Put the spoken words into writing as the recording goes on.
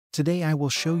Today I will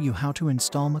show you how to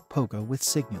install MocPOGO with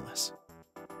Signulous.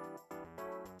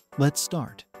 Let's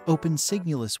start. Open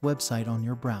Signulous website on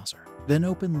your browser. Then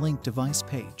open link device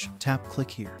page. Tap click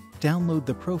here. Download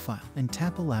the profile and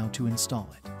tap allow to install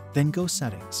it. Then go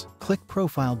settings. Click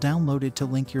profile downloaded to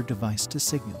link your device to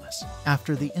Signulous.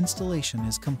 After the installation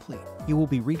is complete, you will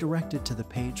be redirected to the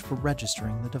page for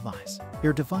registering the device.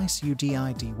 Your device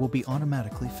UDID will be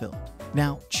automatically filled.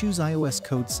 Now choose iOS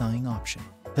code signing option.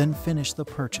 Then finish the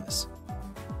purchase.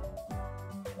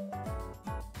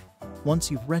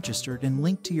 Once you've registered and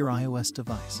linked to your iOS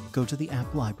device, go to the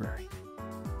app library.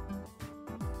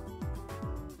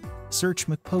 Search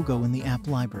MocPOGO in the app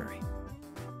library.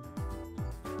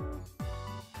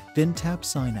 Then tap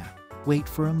Sign App. Wait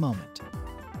for a moment.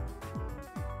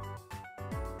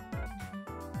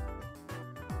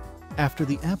 After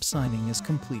the app signing is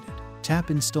completed,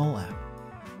 tap Install App.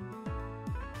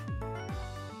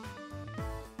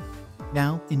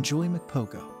 Now, enjoy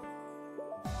MocPOGO.